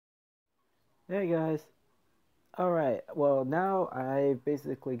Hey guys. Alright, well now I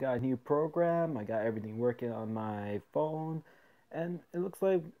basically got a new program. I got everything working on my phone, and it looks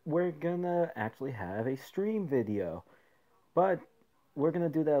like we're gonna actually have a stream video. But we're gonna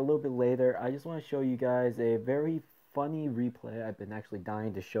do that a little bit later. I just want to show you guys a very funny replay I've been actually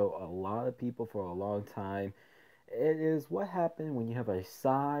dying to show a lot of people for a long time. It is what happened when you have a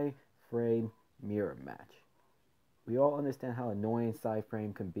side frame mirror match. We all understand how annoying side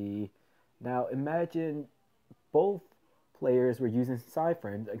frame can be. Now imagine both players were using side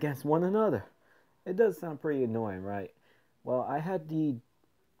frames against one another. It does sound pretty annoying, right? Well, I had the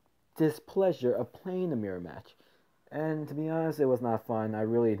displeasure of playing a mirror match, and to be honest, it was not fun. I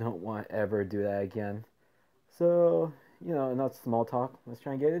really don't want to ever do that again. So, enough small talk. Let's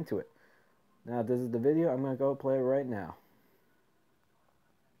try and get into it. Now, this is the video. I'm gonna go play it right now.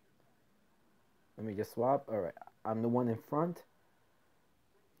 Let me just swap. All right, I'm the one in front.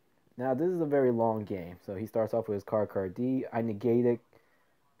 Now, this is a very long game. So he starts off with his CardCar D. I negate it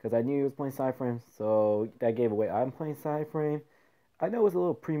because I knew he was playing side frame, so that gave away I'm playing side frame. I know it was a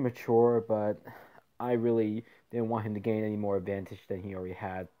little premature, but I really didn't want him to gain any more advantage than he already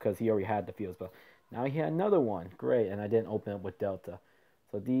had because he already had the field spell. Now he had another one, great, and I didn't open up with Delta.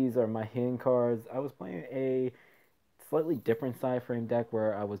 So these are my hidden cards. I was playing a slightly different side frame deck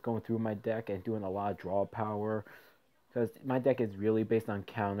where I was going through my deck and doing a lot of draw power because my deck is really based on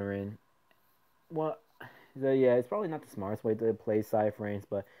countering. Well, yeah, it's probably not the smartest way to play side frames,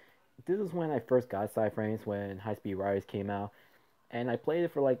 but this is when I first got side frames when High Speed Riders came out, and I played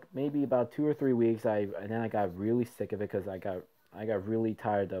it for like maybe about 2 or 3 weeks. And then I got really sick of it because I got really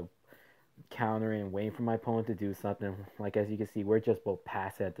tired of countering and waiting for my opponent to do something. Like as you can see, we're just both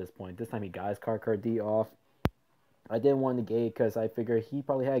passive at this point. This time he got his card D off. I didn't want to gate because I figured he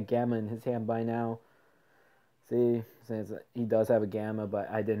probably had Gamma in his hand by now. See, since he does have a Gamma, but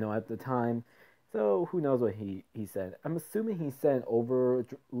I didn't know at the time. So who knows what he said. I'm assuming he said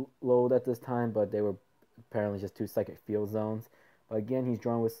overload at this time, but they were apparently just 2 second field zones. But again, he's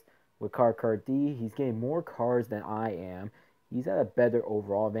drawn with card D. He's getting more cards than I am. He's at a better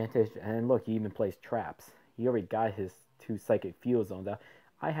overall advantage. And look, he even plays traps. He already got his 2 second field zones out.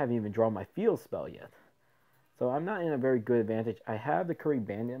 I haven't even drawn my field spell yet. So I'm not in a very good advantage. I have the Curry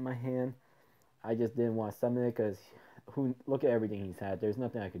Bandit in my hand. I just didn't want to summon it because look at everything he's had. There's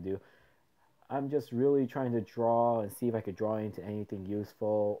nothing I could do. I'm just really trying to draw and see if I could draw into anything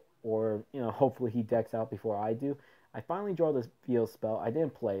useful, or hopefully he decks out before I do. I finally draw this field spell. I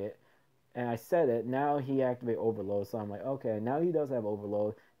didn't play it, and I said it. Now he activate overload, so I'm like, okay, now he does have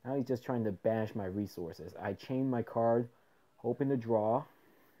overload. Now he's just trying to banish my resources. I chained my card, hoping to draw,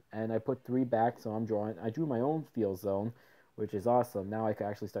 and I put 3 back, so I'm drawing. I drew my own field zone, which is awesome. Now I can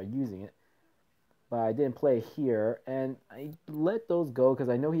actually start using it, but I didn't play here, and I let those go because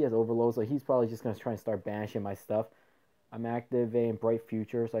I know he has overload, so he's probably just going to try and start banishing my stuff. I'm activating Bright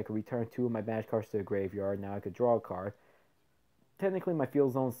Future, so I could return 2 of my banish cards to the graveyard. Now I could draw a card. Technically, my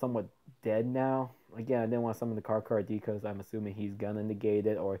field zone's somewhat dead now. Again, I didn't want to summon the card D because I'm assuming he's going to negate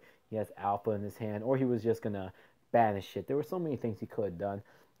it, or he has Alpha in his hand, or he was just going to banish it. There were so many things he could have done.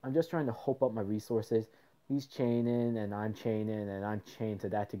 I'm just trying to hope up my resources. He's chaining, and I'm chaining, and I'm chained to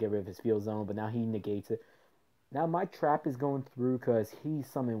that to get rid of his field zone, but now he negates it. Now my trap is going through because he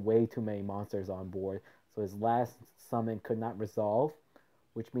summoned way too many monsters on board, so his last summon could not resolve,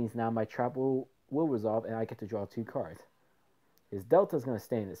 which means now my trap will resolve, and I get to draw 2 cards. His Delta is going to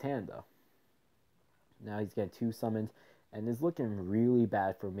stay in his hand, though. Now he's getting 2 summons, and it's looking really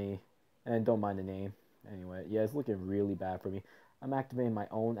bad for me. And don't mind the name. Anyway, yeah, it's looking really bad for me. I'm activating my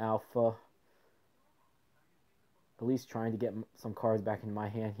own Alpha, at least trying to get some cards back in my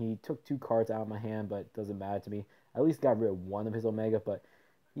hand. He took 2 cards out of my hand, but it doesn't matter to me. I at least got rid of one of his Omega, but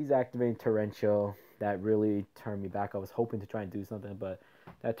he's activating Torrential. That really turned me back. I was hoping to try and do something, but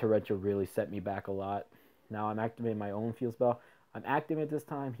that Torrential really set me back a lot. Now I'm activating my own field spell. I'm activating this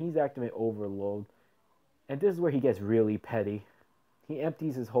time. He's activating Overload. And this is where he gets really petty. He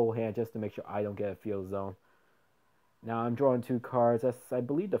empties his whole hand just to make sure I don't get a field zone. Now I'm drawing 2 cards. That's, I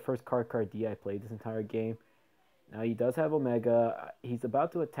believe, the first card D I played this entire game. Now he does have Omega. He's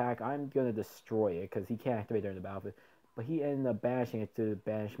about to attack. I'm going to destroy it because he can't activate during the battlefield. But he ended up banishing it to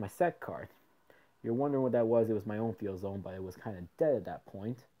banish my set card. You're wondering what that was. It was my own field zone, but it was kind of dead at that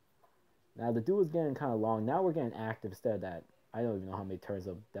point. Now the duel is getting kind of long. Now we're getting active instead of that. I don't even know how many turns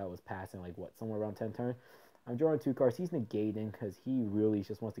of that was passing. Like what, somewhere around 10 turns. I'm drawing 2 cards. He's negating because he really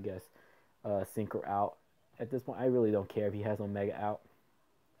just wants to get Synchro out. At this point, I really don't care if he has Omega out.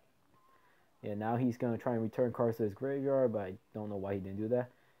 Yeah, now he's going to try and return cards to his graveyard, but I don't know why he didn't do that.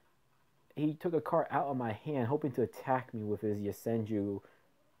 He took a card out of my hand, hoping to attack me with his Yasenju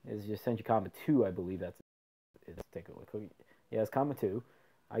It's just Senju Kama 2, I believe that's it. Let's take a look. Yeah, it's Kama 2.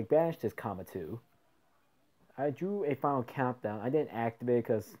 I banished his Kama 2. I drew a final countdown. I didn't activate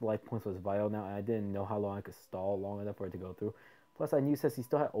because life points was vital now, and I didn't know how long I could stall long enough for it to go through. Plus, I knew since he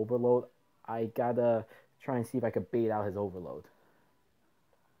still had overload, I gotta try and see if I could bait out his overload.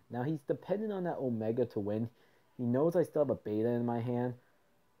 Now, he's dependent on that Omega to win. He knows I still have a beta in my hand.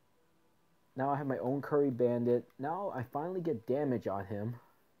 Now I have my own Curry Bandit. Now I finally get damage on him.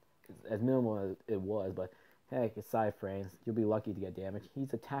 As minimal as it was, but heck, it's side frames. You'll be lucky to get damage.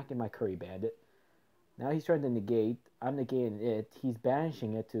 He's attacking my Curry Bandit. Now he's trying to negate. I'm negating it. He's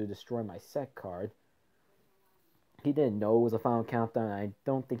banishing it to destroy my set card. He didn't know it was a final countdown. I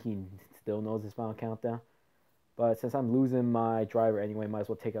don't think he still knows his final countdown. But since I'm losing my driver anyway, might as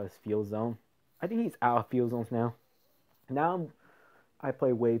well take out his field zone. I think he's out of field zones now. Now I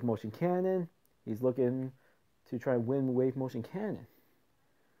play Wave Motion Cannon. He's looking to try and win Wave Motion Cannon.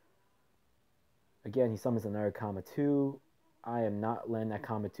 Again, he summons another Kama 2. I am not letting that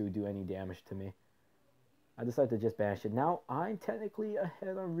Kama 2 do any damage to me. I decided to just banish it. Now I'm technically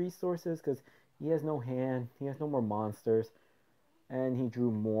ahead on resources because he has no hand. He has no more monsters. And he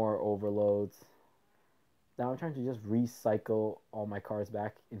drew more overloads. Now I'm trying to just recycle all my cards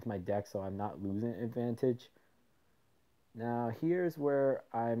back into my deck so I'm not losing advantage. Now here's where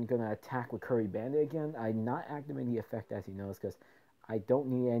I'm going to attack with Curry Bandit again. I'm not activating the effect as he knows because I don't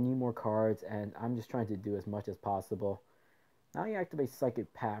need any more cards and I'm just trying to do as much as possible. Now he activates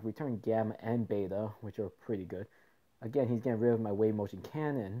Psychic Path, return Gamma and Beta, which are pretty good. Again, he's getting rid of my Wave Motion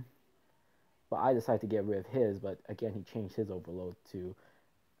Cannon. But I decided to get rid of his, but again, he changed his overload to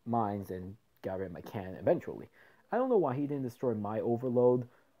mines and got rid of my cannon eventually. I don't know why he didn't destroy my overload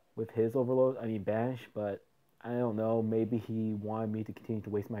with his overload, I mean banish, but I don't know. Maybe he wanted me to continue to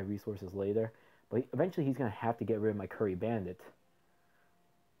waste my resources later. But eventually he's going to have to get rid of my Curry Bandit.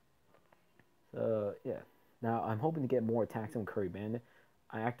 So, yeah. Now, I'm hoping to get more attacks on Curry Bandit.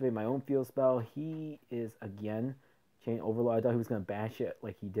 I activate my own field spell. He is, again, chain overload. I thought he was going to bash it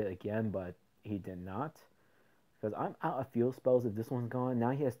like he did again, but he did not. Because I'm out of field spells if this one's gone.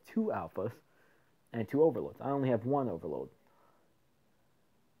 Now he has 2 alphas and 2 overloads. I only have 1 overload.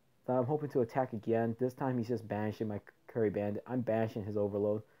 So I'm hoping to attack again. This time he's just banishing my Curry Bandit. I'm banishing his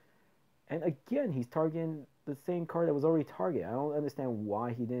overload. And again, he's targeting the same card that was already targeted. I don't understand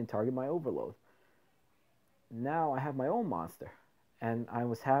why he didn't target my overload. Now I have my own monster. And I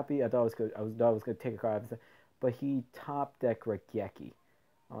was happy. I thought I was going to take a card. But he top decked Regeki.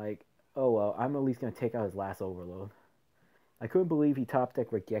 Like, oh well, I'm at least going to take out his last overload. I couldn't believe he top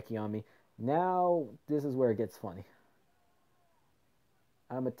decked Regeki on me. Now, this is where it gets funny.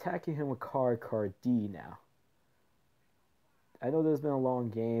 I'm attacking him with CardCar D now. I know this has been a long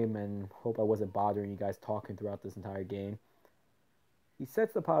game and hope I wasn't bothering you guys talking throughout this entire game. He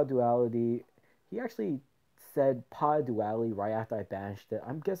sets the Pod Duality. He actually said Pod Duality right after I banished it.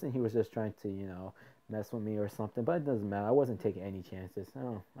 I'm guessing he was just trying to, you know, mess with me or something, but it doesn't matter. I wasn't taking any chances.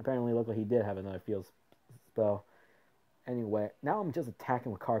 Oh, apparently it looked like he did have another field spell. Anyway, now I'm just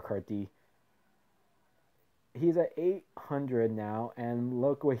attacking with CardCar D. He's at 800 now, and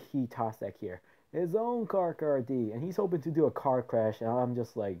look what he tossed back here. His own CardCar D, and he's hoping to do a car crash, and I'm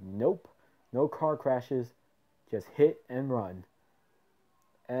just like, nope, no car crashes, just hit and run.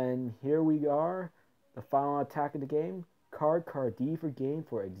 And here we are, the final attack of the game, CardCar D for game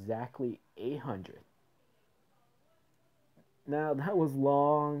for exactly 800. Now, that was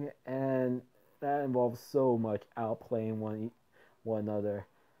long, and that involves so much outplaying one another.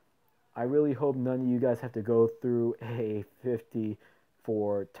 I really hope none of you guys have to go through a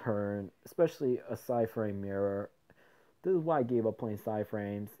 54 turn, especially a side frame mirror. This is why I gave up playing side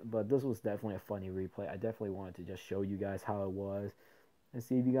frames, but this was definitely a funny replay. I definitely wanted to just show you guys how it was and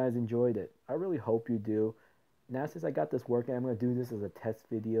see if you guys enjoyed it. I really hope you do. Now, since I got this working, I'm going to do this as a test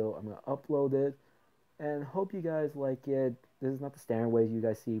video. I'm going to upload it and hope you guys like it. This is not the standard way you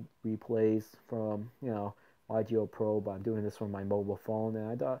guys see replays from, you know, YGO Pro, but I'm doing this from my mobile phone, and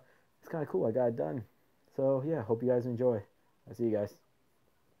I thought it's kind of cool. I got it done. So, yeah, hope you guys enjoy. I'll see you guys.